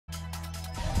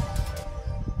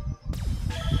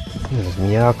This is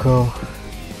Miyako?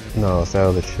 No, it's the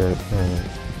other chick, man.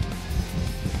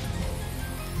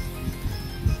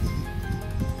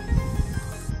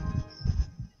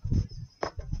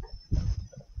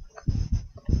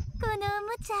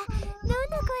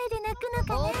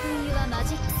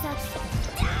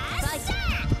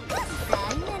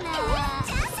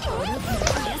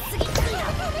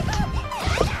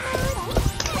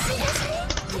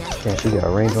 Yeah, she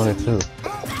got range on it too.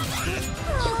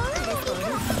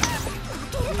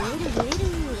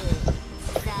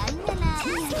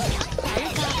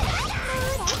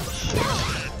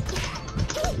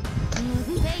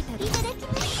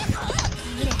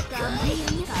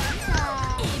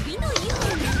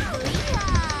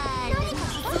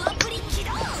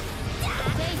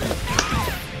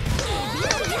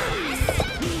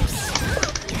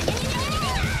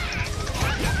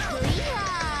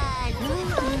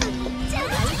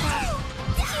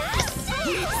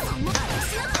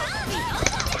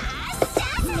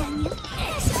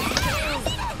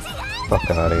 Fuck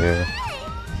out of here.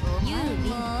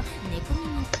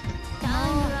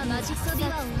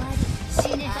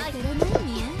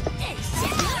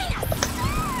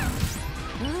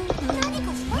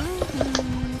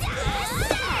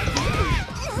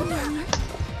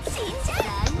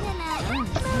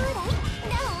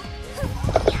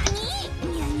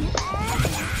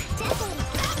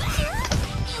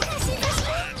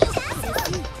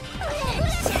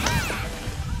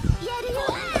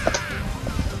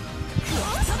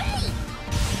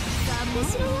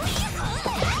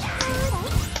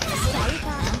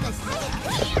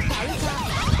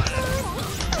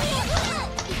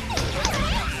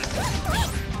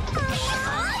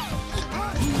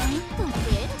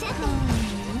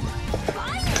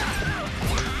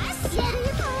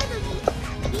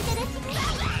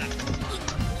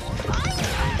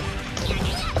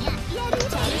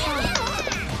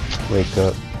 Wake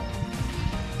up.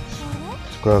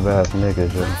 Scrub ass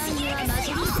niggas, yo.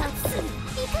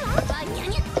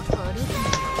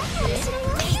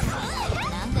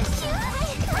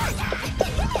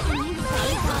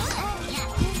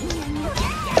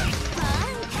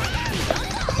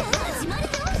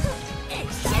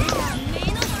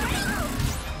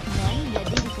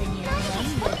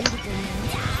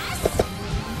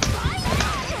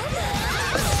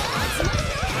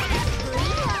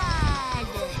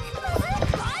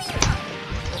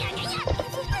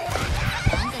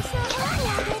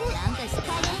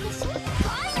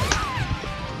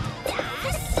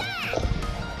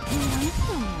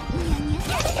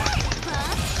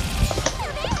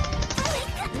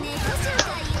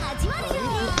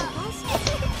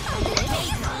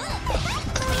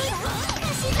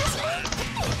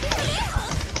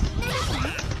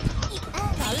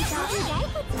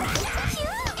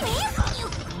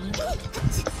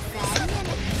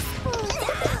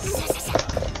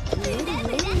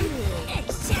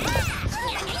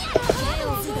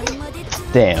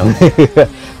 Damn.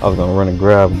 I was gonna run and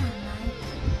grab him.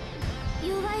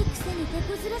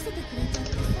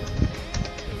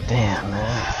 Damn,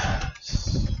 man.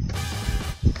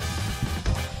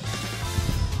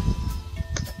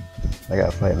 I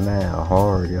gotta fight mad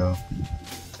hard, yo.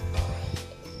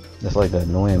 That's like the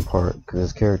annoying part, because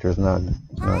his character is not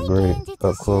great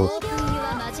up close.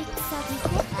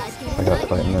 I gotta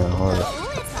fight mad hard.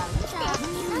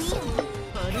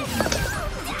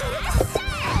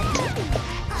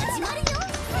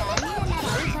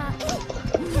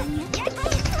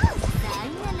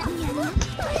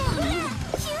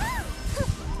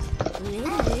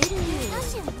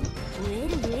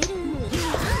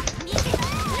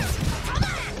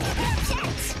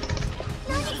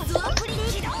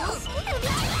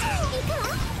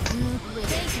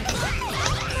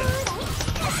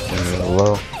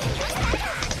 Low.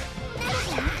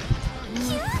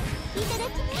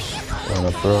 On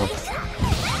the throw.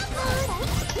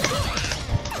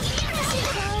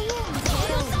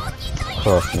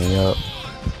 Cross me up.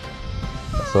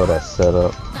 I saw that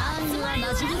setup.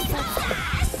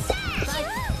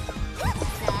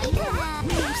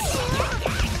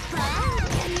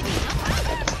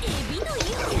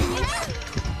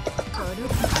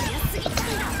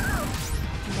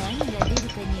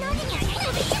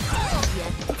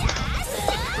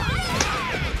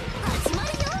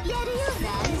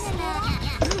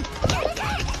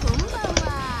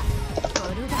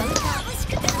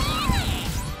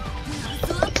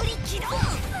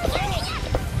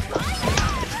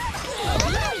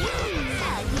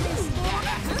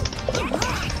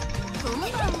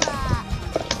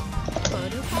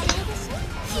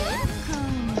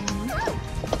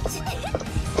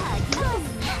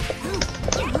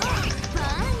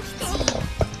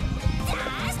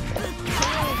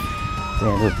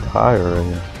 Damn, just die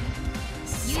already.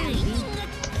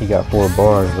 He got 4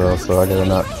 bars though, so I gotta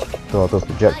not throw out those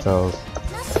projectiles.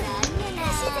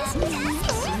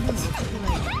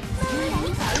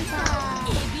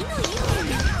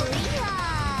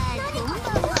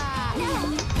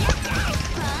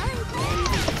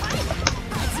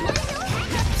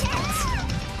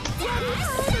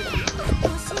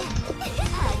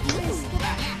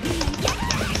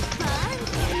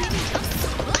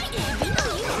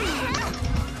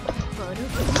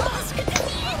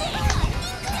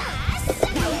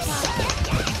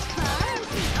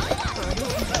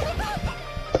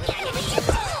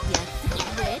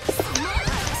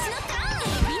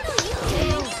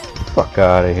 Fuck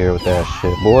out of here with that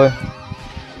shit, boy.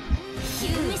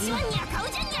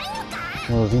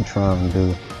 What was he trying to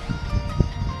do?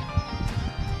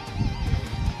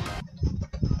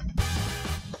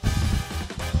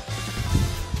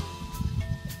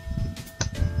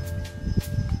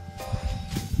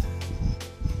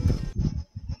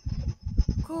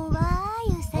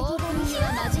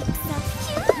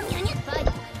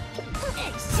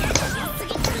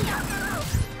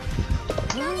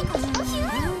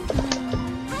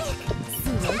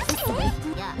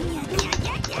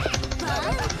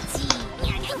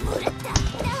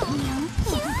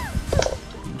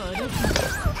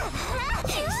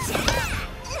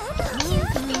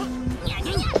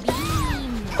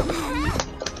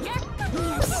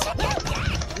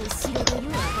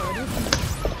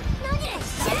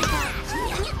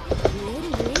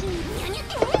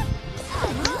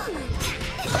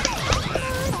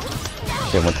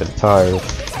 Shit went to the tires.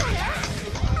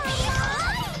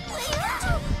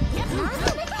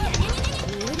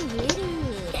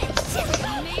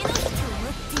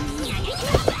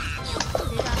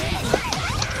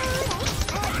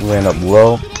 Ran up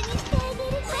low.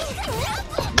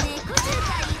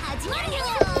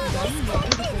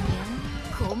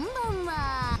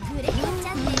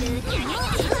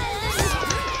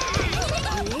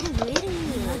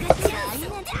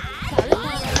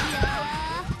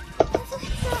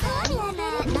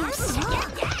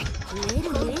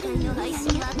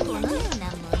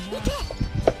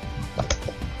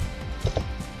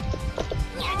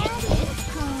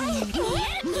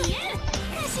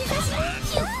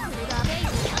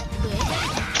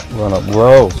 Run up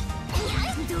low.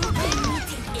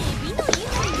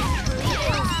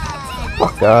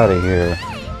 Fuck out of here.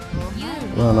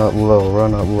 Run up low,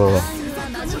 run up low.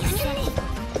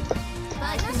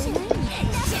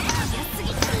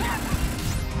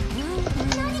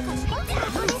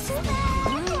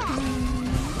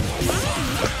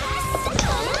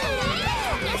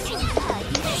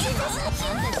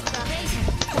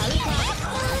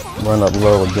 Run up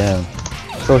low again.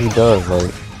 So he does,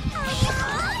 like,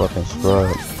 fucking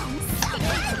scrub.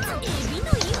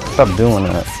 Stop doing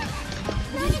that.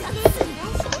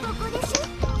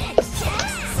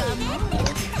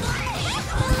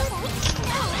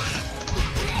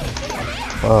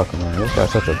 Fuck, man, this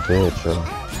guy's such a bitch, yo.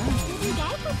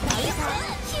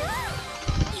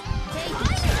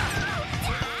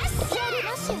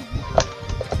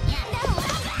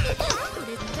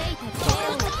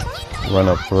 Run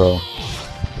up bro.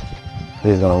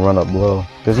 He's gonna run up low.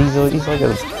 Cause he's like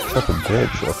such a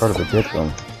bitch, or part of a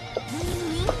victim.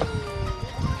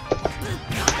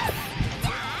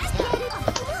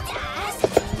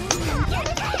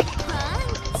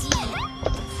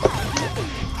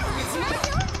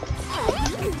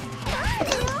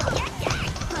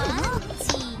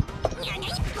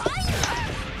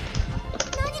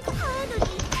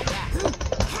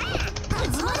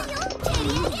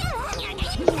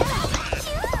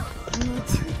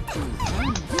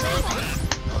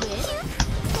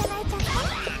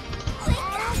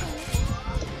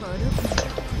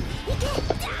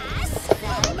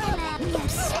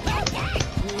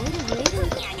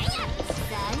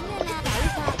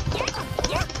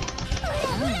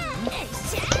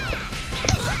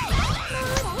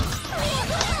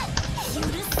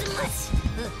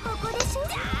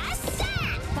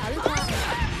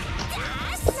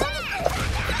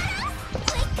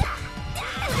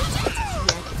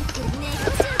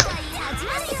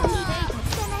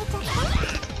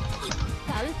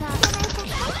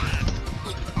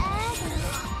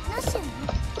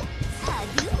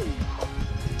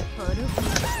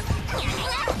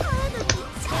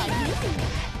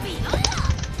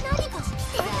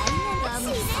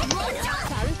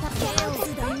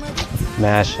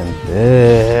 Smash him,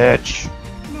 bitch.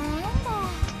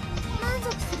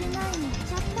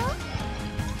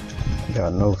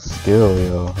 Got no skill,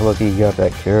 yo. Look, he got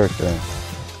that character,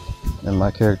 and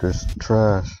my character's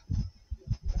trash.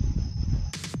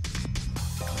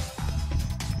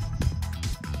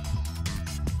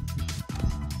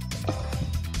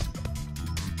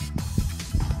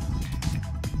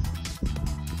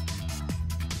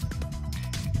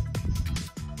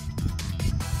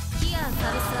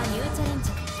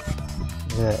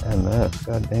 Yeah, MF,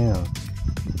 goddamn.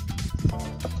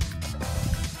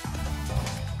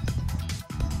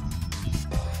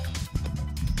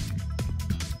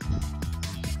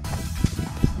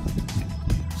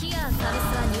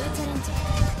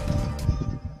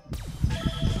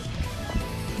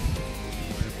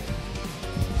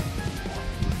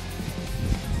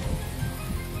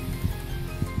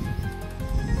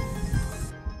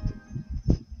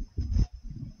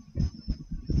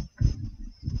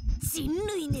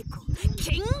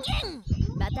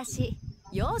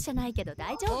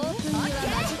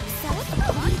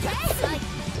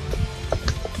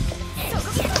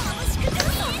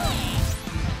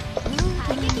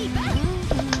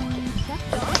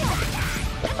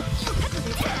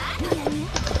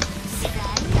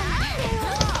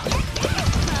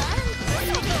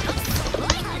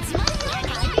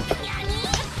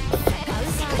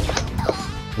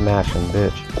 Mashing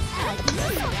bitch.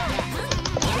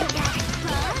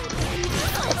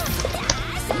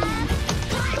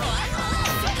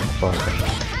 Fuck.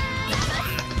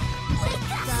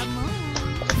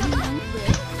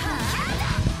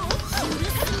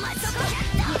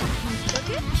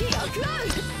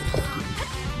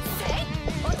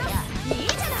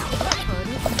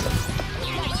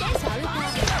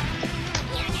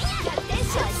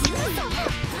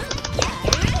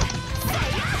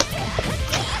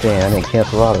 Damn, I didn't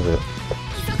cancel out of it.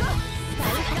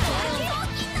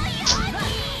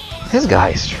 This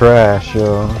guy's trash,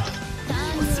 yo.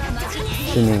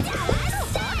 Shouldn't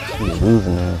be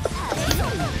losing him.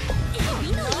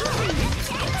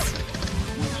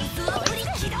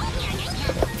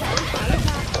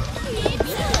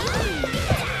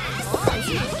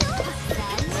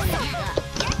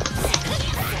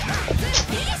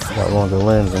 Got longer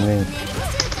limbs than me.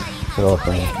 Get off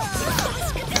of me.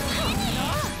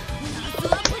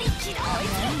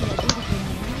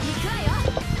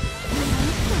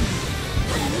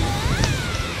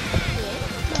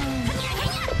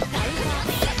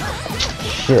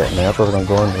 Shit, man, I thought I was gonna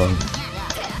go into them.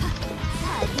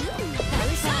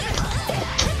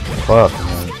 Fuck, man.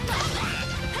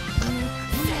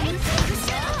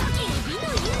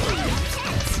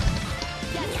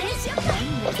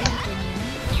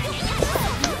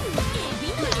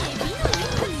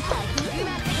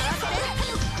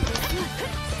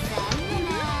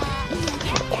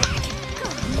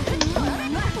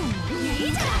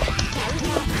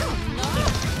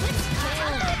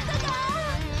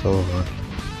 It's over.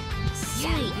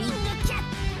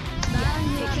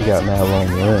 She got mad long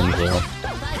limbs, bro.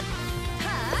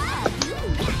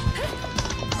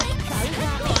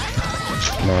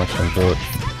 Smashing bitch.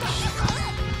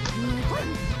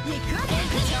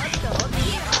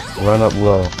 Run up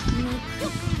low.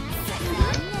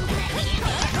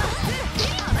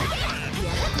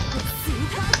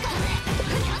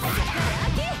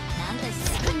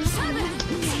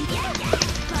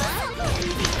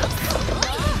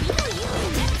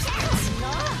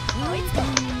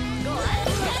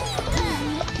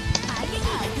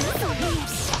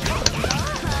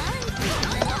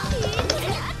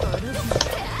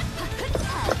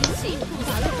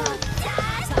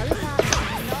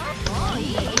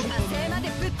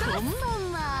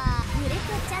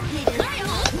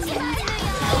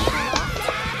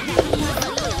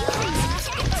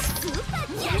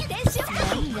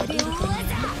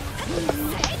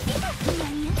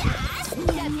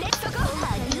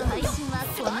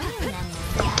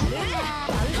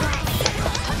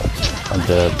 I'm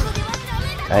dead.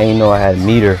 I didn't know I had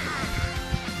meter.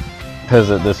 Because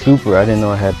of the super, I didn't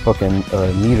know I had fucking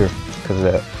meter. Because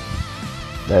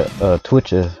of that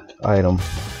Twitch item.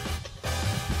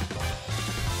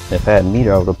 If I had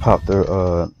meter, I would have popped their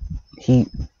heat.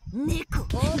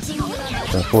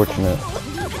 It's unfortunate.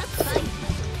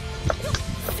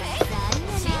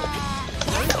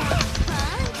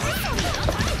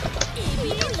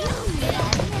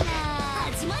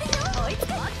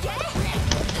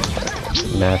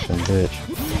 Mashing bitch.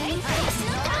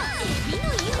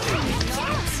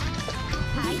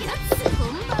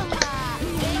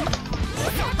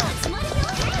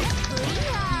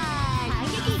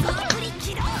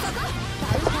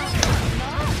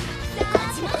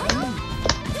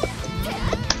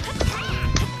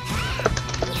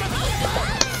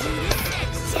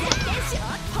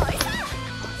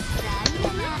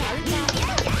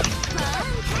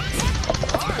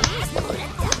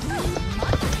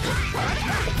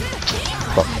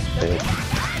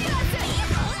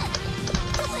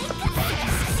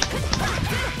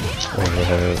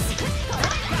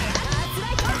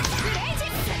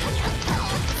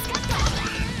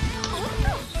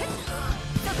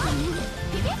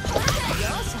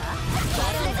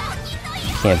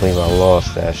 can't believe I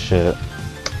lost that shit.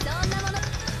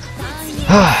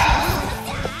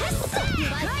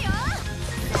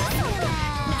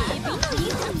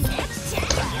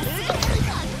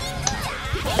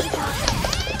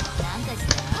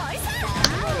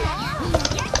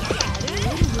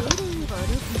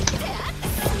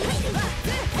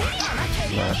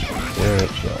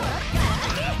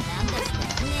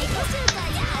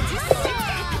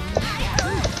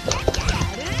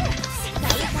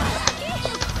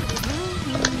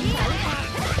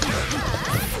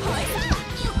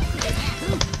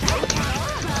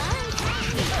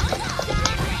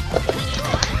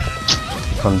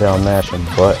 Come down mashing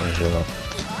buttons, yo.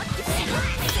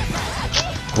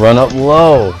 Run up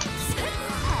low.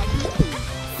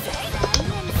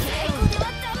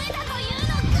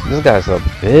 This guy's a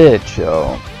bitch,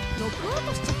 yo.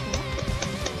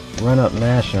 Run up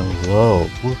mashing low.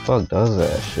 Who the fuck does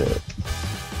that shit?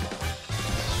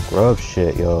 Scrub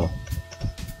shit, yo.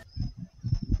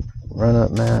 Run up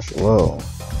mash low.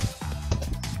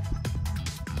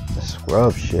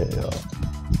 Scrub shit, yo.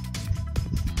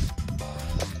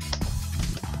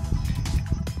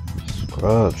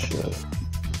 Scrub shit.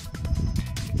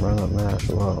 Run up mash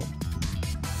low.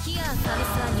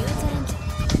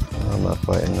 I'm not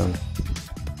fighting them.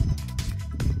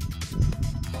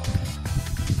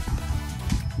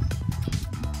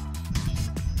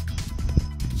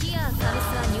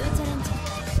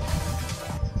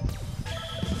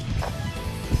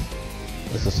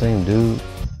 It's the same dude.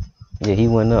 Yeah, he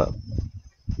went up.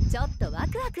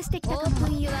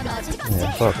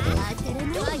 Yeah, fuck him.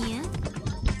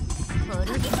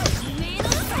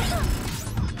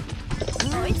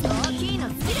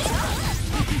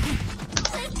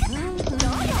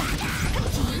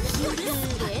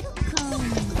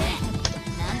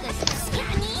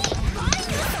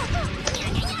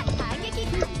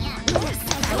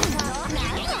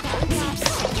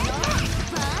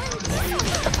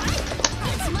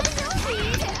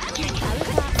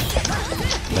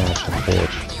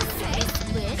 Bitch.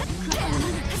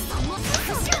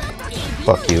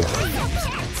 Fuck you.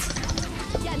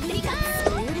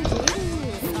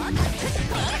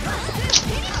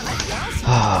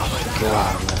 Oh my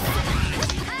god, man.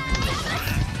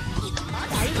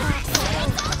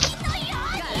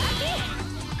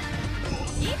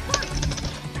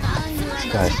 This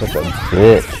guy's such a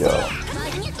bitch, yo.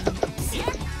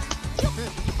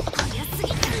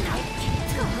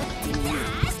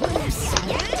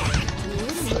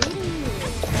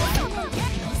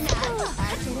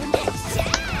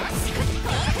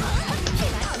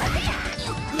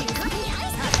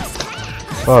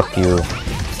 Fuck you.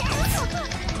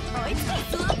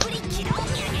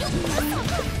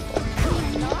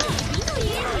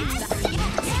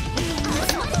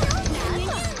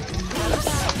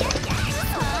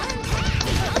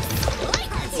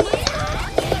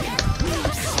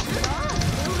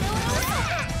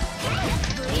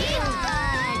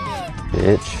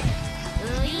 Bitch.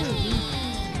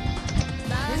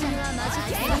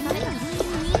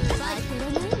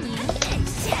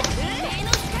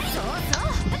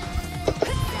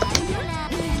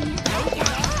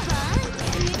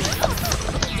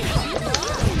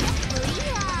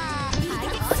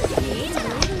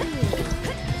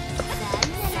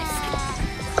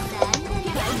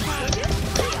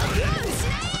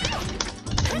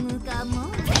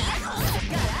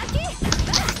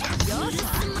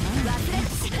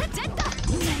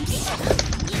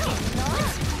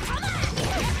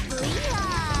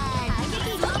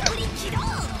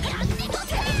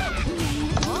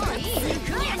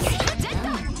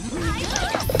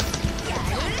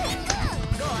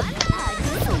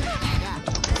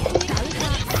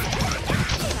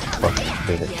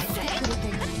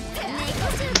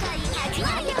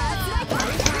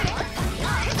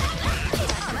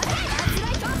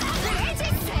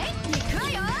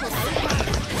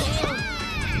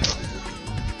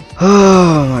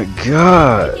 Oh my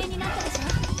god.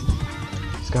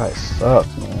 This guy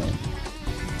sucks, man.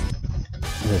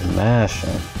 Just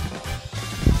mashing.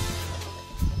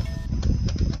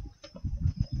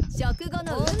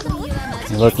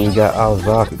 Look, you got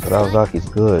Aozaki, but Aozaki's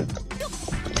good.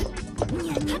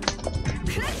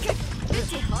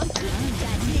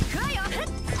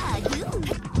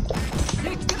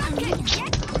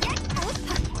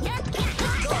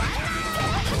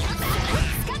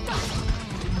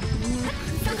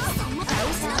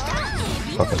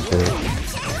 Fucking bitch.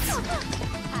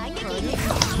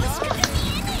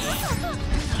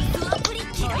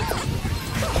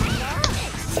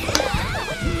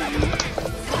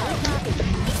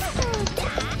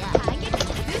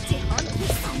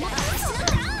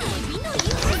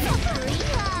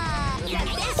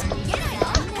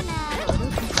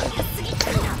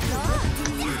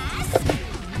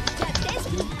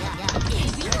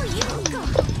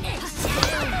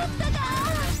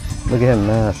 Look at him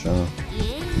mashing.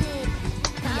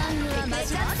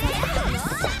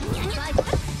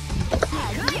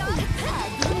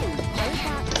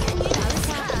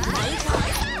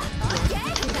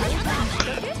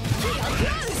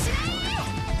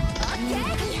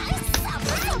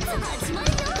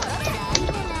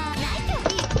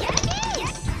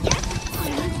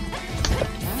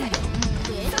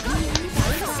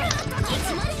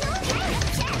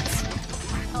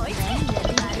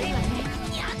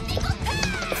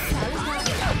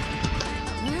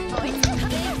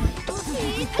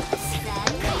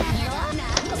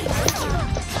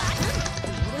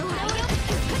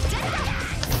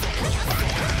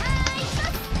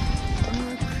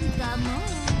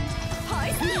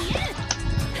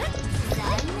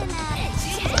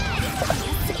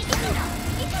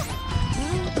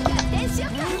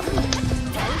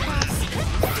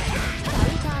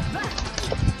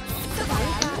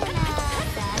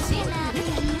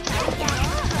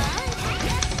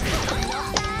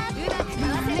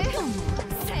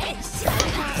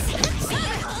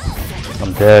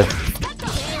 I'm dead.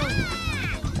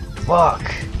 Fuck!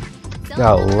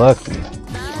 Got lucky.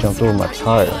 Jumped over my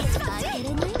tire.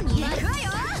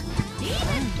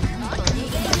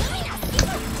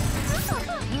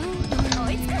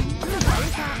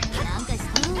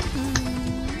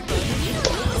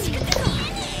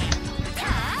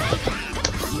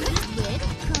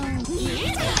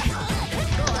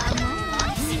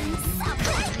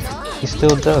 He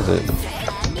still does it.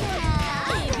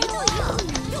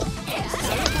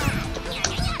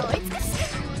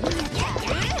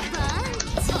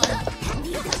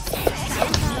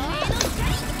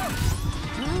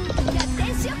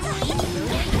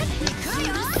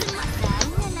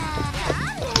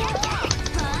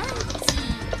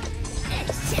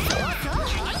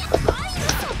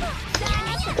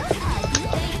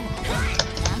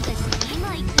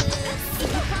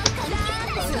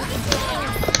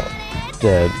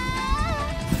 Dead.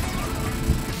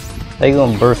 How you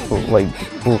gonna burst full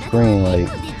screen like?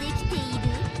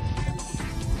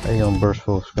 How you gonna burst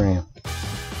full screen?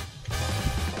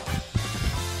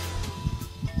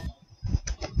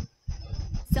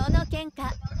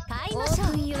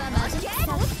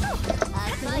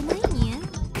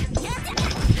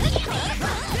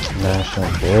 National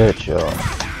bitch, y'all.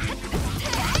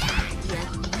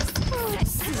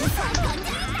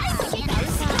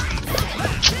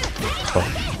 Fuck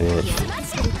bitch.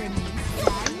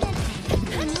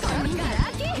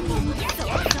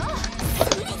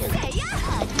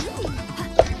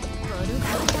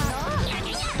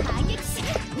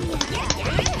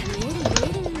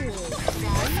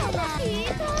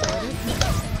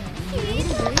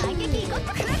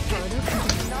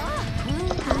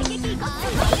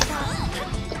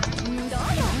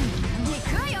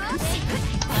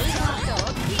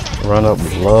 Run up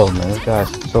low, man. This guy's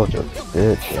such a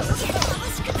bitch, man.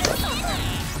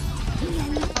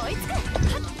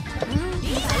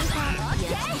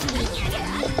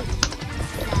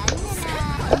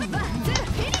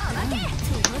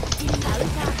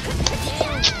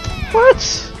 What?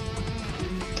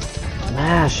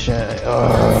 Smash it.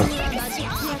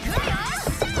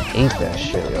 Hate that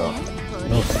shit, yo.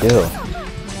 No skill.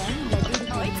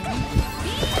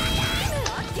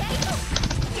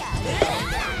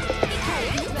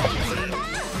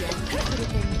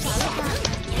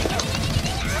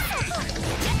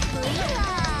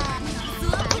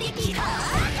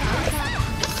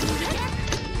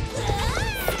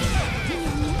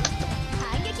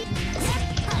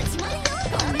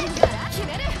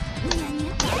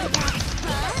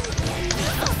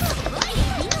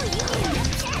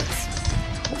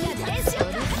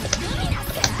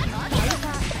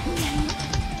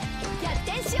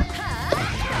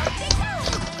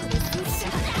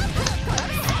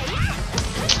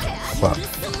 Fuck.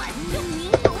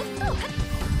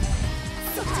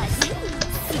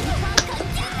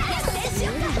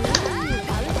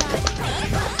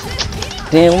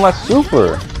 Damn, my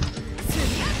super.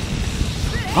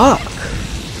 Fuck.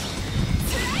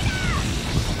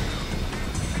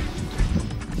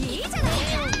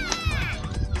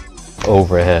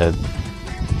 Overhead.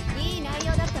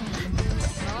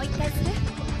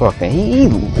 Fucking, he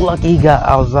lucky he got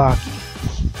Aozaki.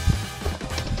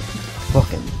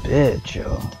 Fucking bitch,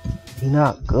 yo. He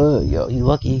not good, yo. He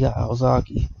lucky he got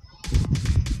Aozaki.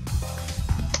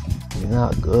 He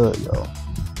not good, yo.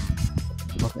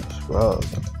 Fucking scrub.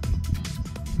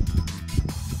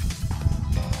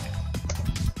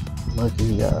 Lucky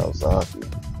he got Aozaki.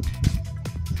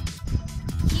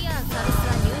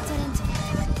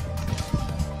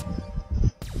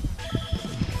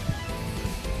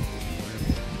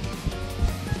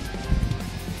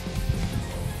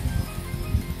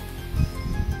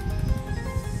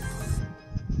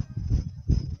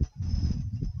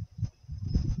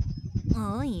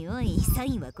 おいおい、サ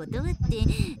インは断って。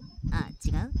あ、違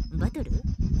う、バトル。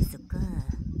そっか。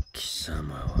貴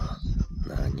様は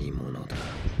何者だ。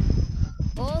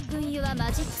オープンユア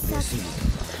マジックサーキッ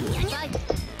ト。やにゃ。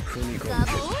踏み込ガボーン。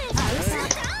アウト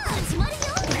始まるよ。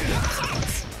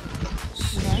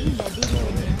何が出る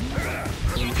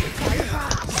かな。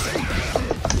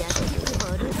やってくボ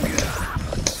ル。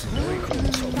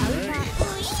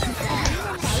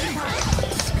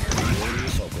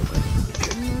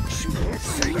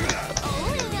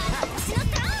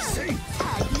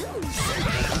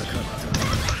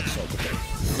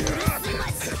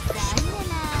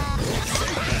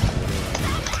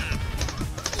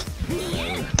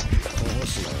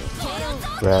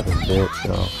Grab his bitch,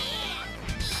 yo.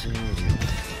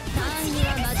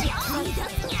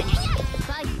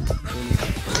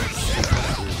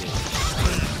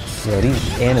 Yo, these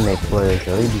anime players,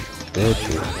 yo, they be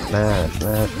bitches. Smash.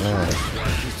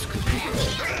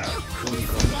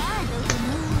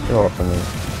 Get off of me.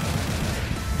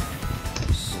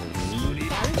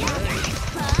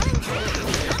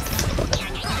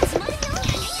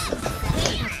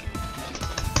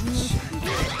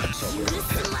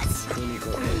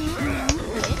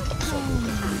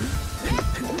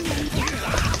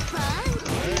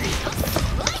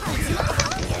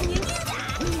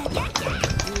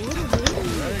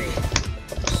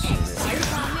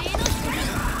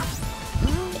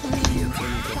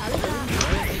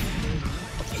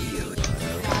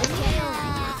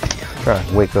 Try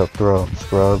to wake up, throw,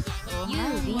 scrub.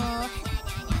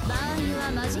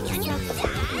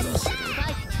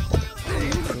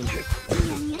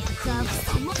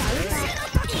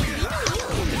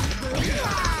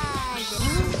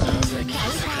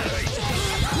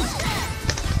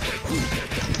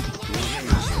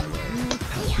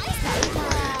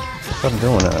 Stop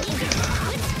doing that.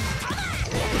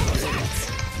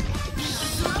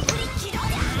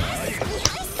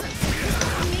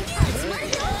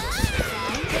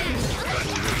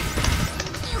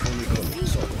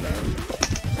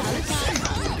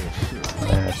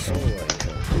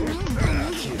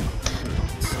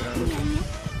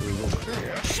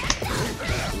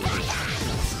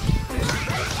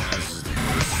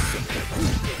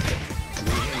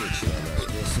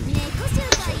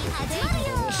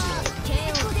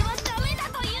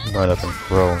 Run up and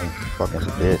throw and fucking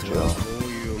bitch, yo.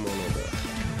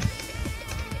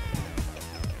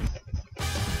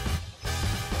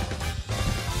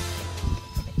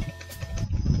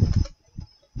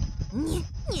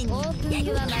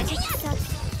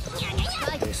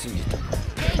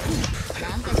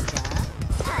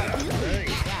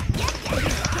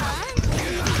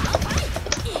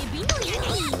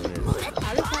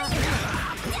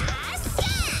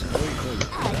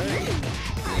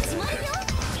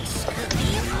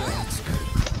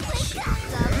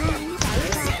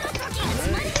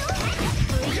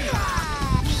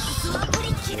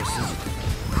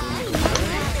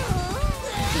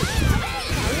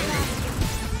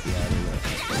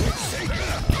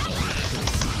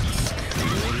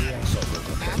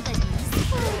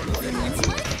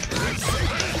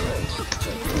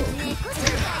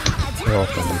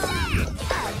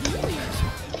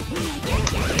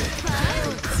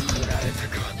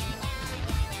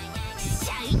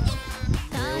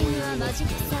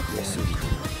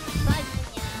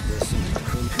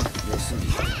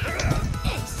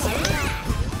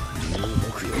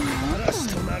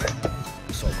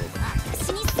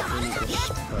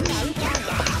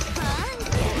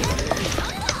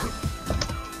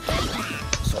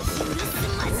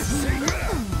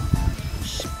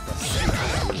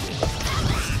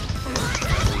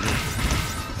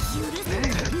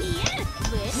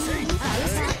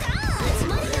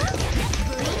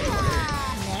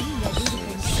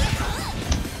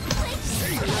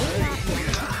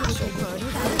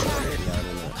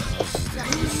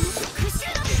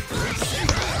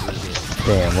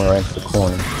 Damn, we're right to the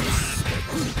corner.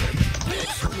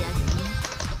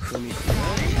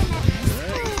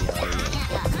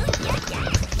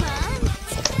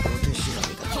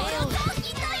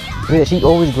 Yeah, she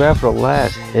always grabs for the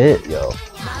last hit, yo.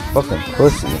 Fucking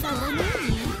pussy.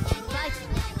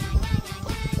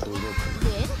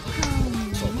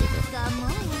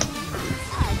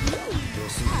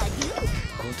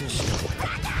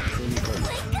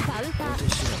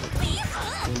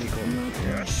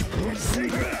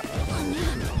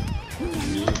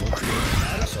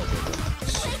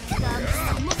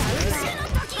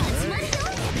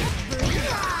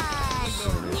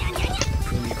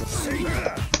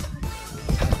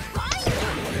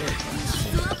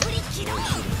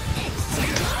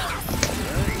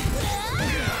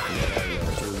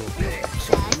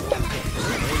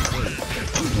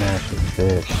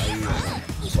 bitch.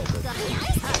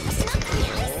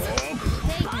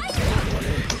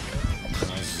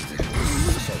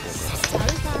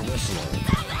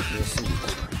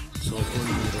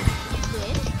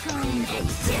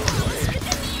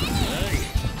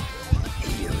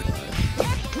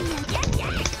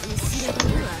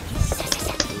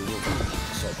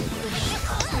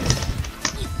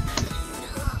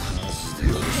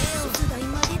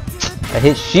 I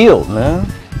hit shield, man.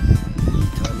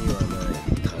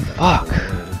 Fuck.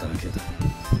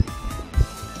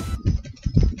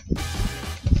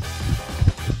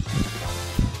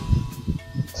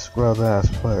 Scrub ass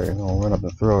player, you gonna run up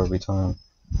and throw every time.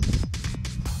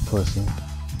 Pussy.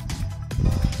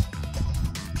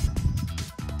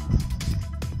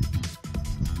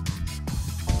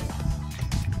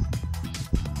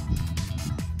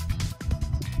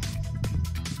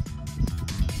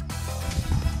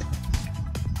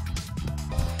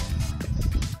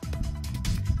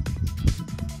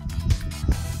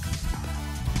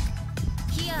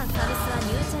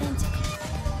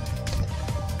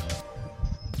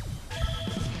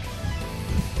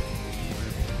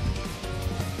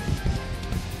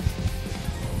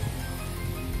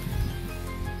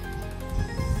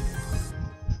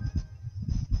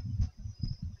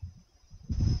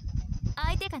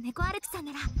 Neco-Arc さん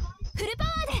ならフルパ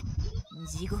ワー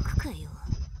で地獄かよ。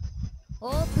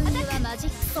オープンユアマジッ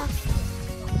クソフト。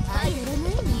あいらな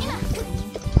いに今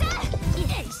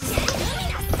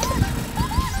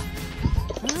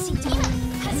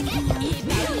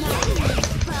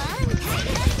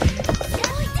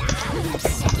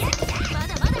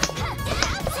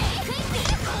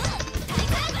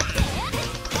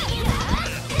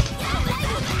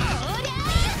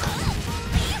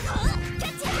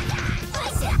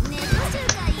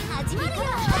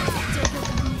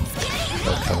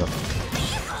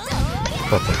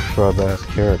Fucking scrub ass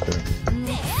character.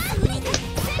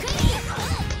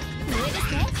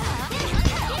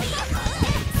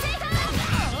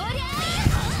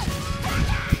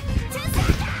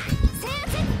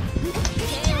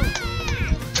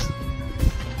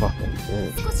 Fucking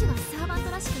bitch.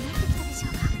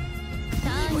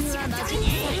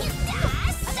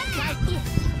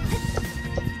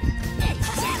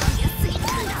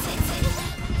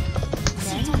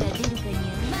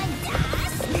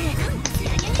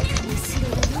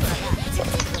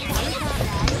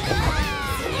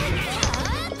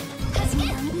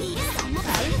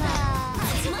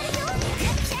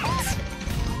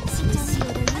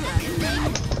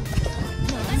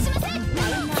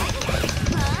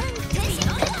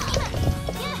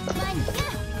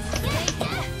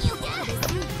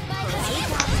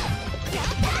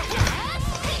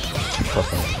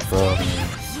 Fucking scrub, man.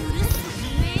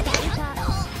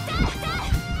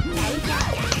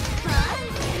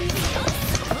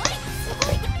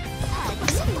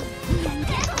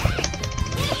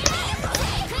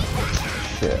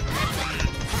 Shit.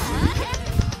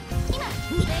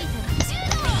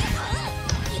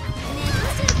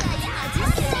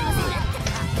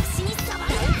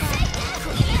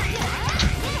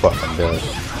 Fucking dead.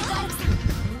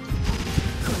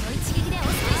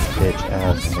 Bitch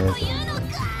ass nigga.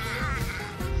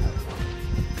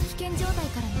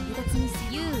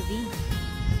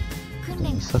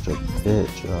 He's such a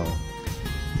bitch, yo.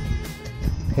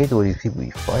 I hate the way these people be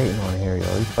fighting on here, yo.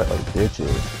 They fight like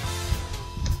bitches.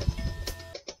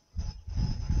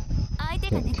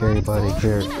 Getting carried by their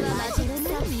characters.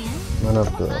 Run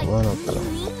up the.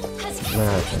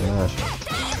 Mash and mash.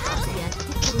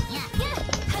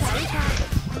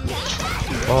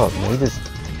 Fuck, man, he just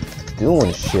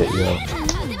doing shit, yo.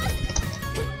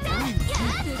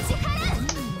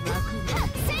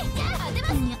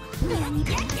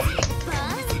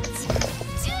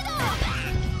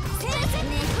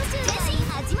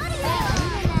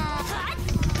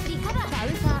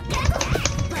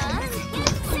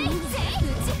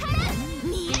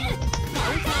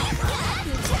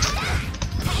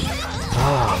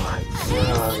 Oh my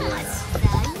god.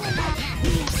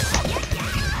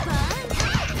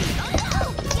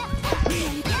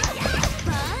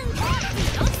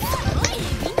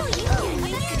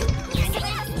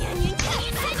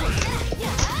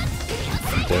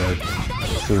 Dead.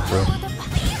 Super.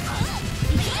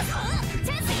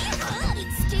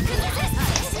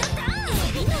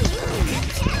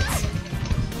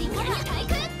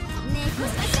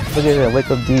 Look at that, wake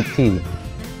up DP.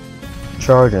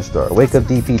 Charging star. Wake up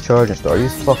DP charging star. You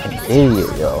fucking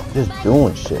idiot, yo. Just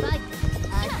doing shit.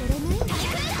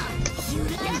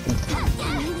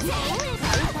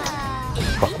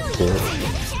 Fucking bitch.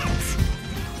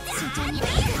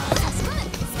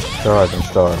 Charging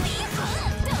star.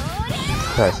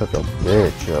 guy's such a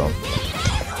bitch, yo.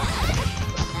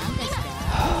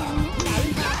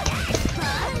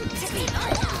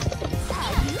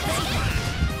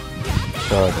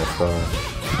 Charge and star.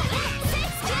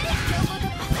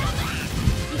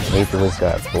 Nathan's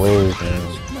got blades, man.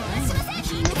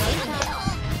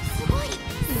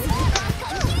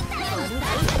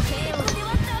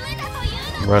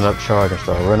 Run up, charge and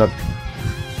star. Run up.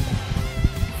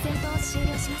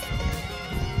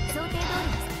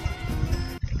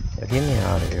 Yeah, get me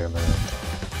out of here, man.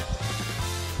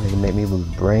 Nigga make me lose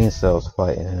brain cells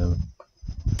fighting him.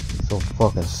 So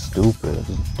fucking stupid.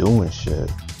 Just doing shit.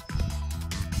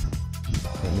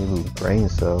 Make me lose brain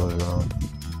cells, yo.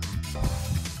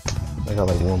 I got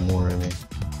like one more in me.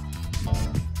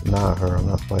 Not her, I'm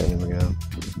not fighting him again.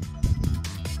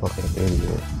 Fucking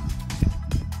idiot.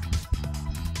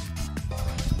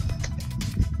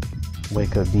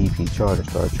 Wake up DP, charge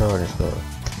star.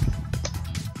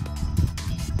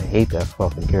 I hate that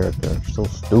fucking character. So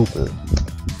stupid.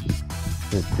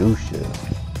 Just do shit.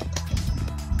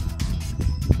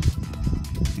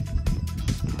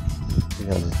 You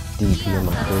got this DP in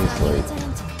my face like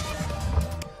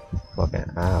fucking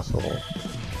asshole.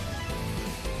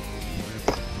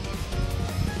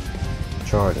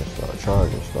 Charge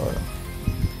star.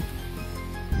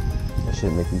 That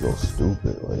shit make you go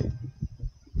stupid, like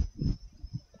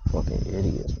fucking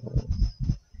idiots, man.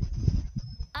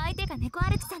 相手が猫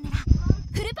歩きさんならフ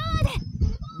ルパワーで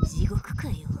地獄か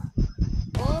よ。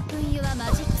オープンユア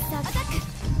マジックサーアタック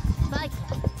ファイトア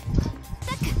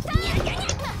タックニャニャニ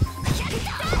ャ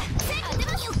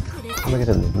Look at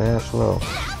him, mad slow.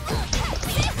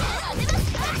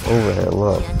 Overhead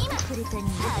low.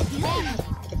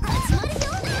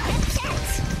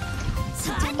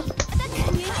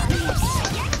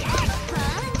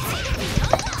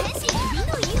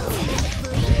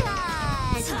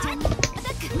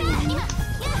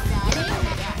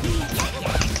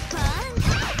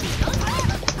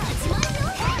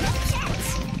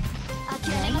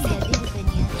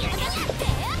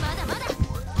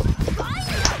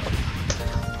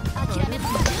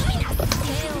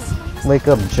 Wake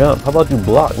up, jump. How about you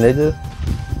block, nigga?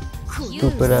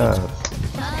 Stupid ass.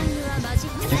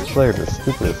 These players are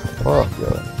stupid as fuck, yo.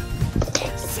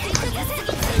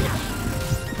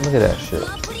 Look at that shit.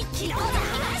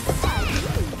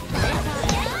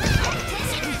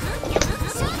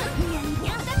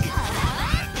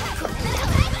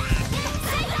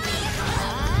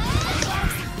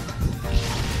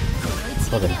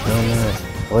 Fucking dumbass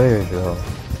players, yo.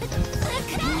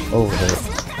 Over there.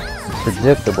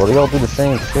 Predictable. They all do the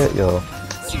same shit, yo.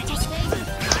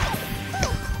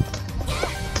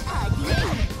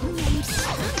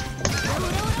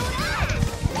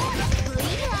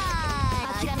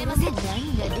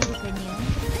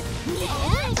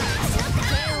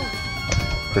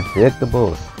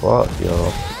 Predictable as fuck,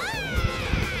 yo.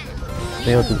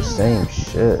 They all do the same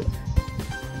shit.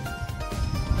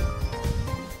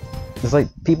 It's like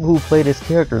people who play this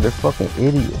character, they're fucking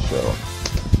idiots, yo.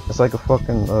 It's like a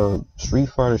fucking Street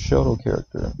Fighter Shoto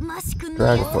character.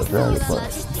 Dragon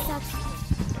Punch.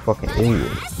 Fucking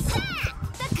idiot.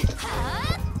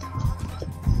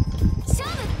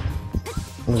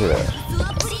 Look at that.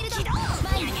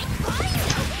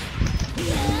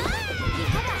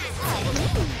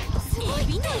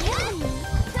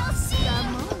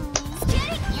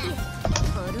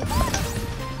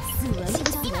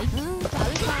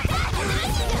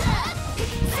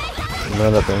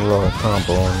 Run up and roll a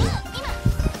combo on me.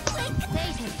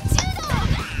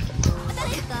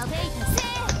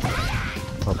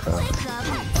 Okay.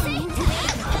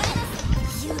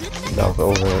 That was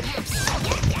over it.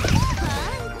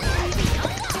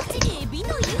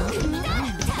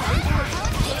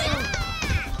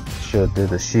 Should've did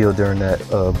the shield during that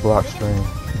block stream.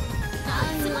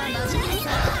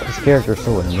 This character's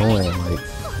so annoying,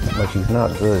 like he's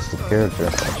not good as the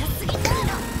character.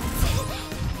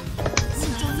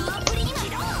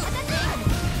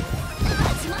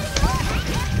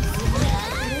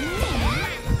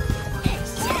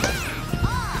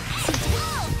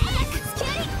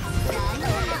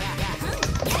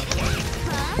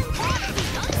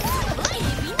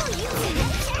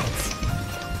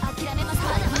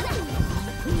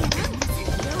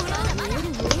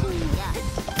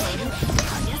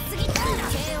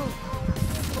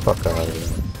 Fuck out of here.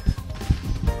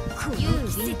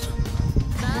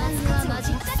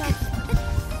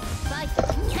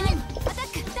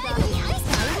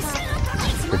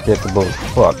 Predictable as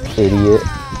fuck, idiot.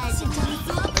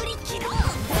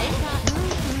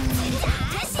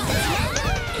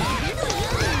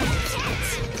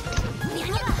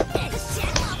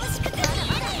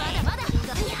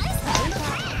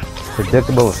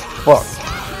 Predictable as fuck.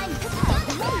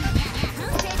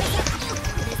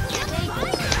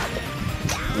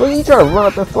 Look, he trying to run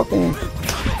up and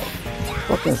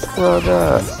fucking scrub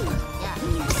ass.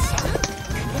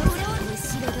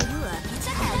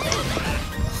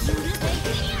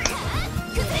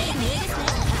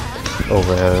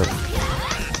 Overhead.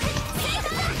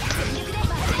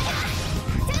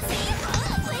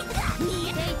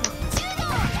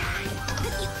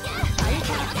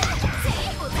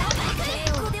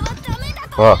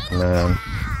 Fuck, man.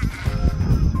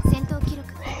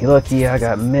 You're lucky I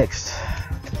got mixed.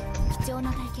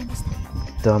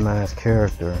 Dumbass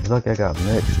character. You're lucky I got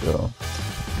mixed, though.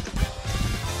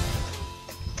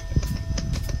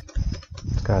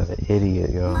 This guy's an idiot,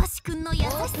 yo.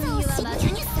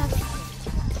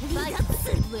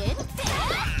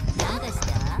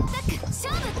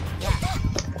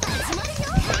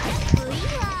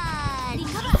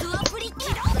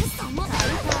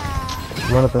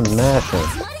 Run up and mash him.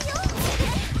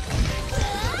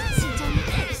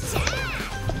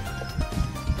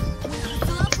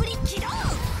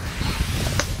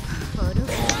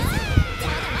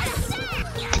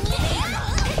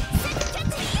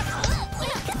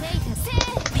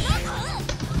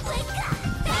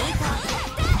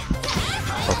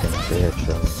 Fucking bitch,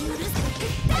 yo.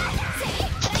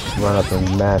 Run up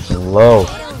and mash him low.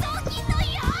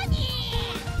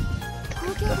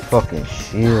 That fucking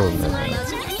shield, man.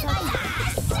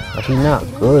 Like, he's not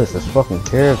good as this fucking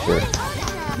character.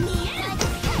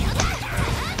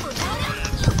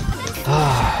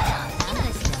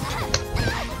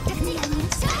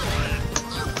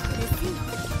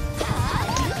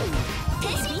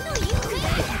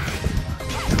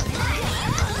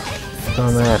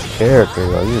 Dumbass character,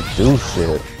 yo. You do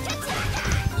shit.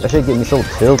 That shit get me so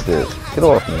tilted. Get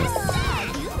off me.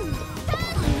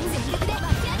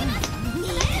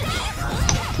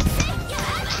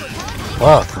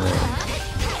 Fuck, man.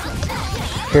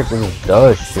 Character just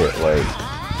does shit, like.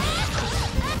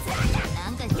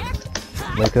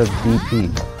 Wake up DP.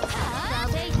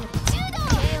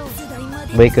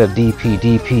 Wake up DP,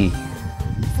 DP.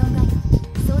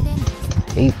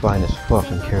 Hate find this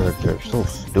fucking character. So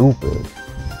stupid.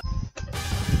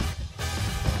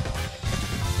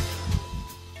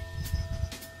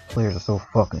 Players are so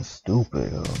fucking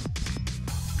stupid, yo.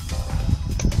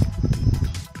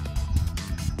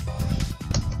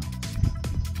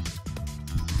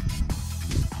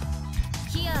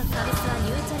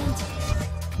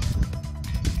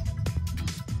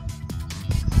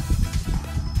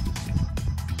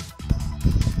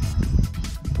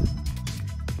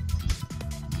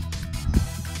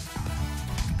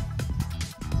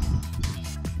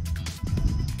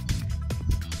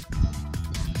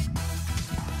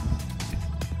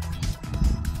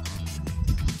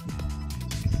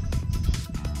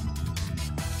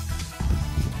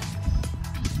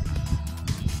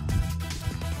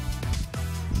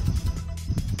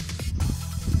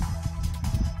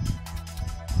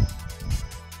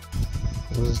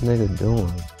 What's this nigga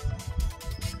doing?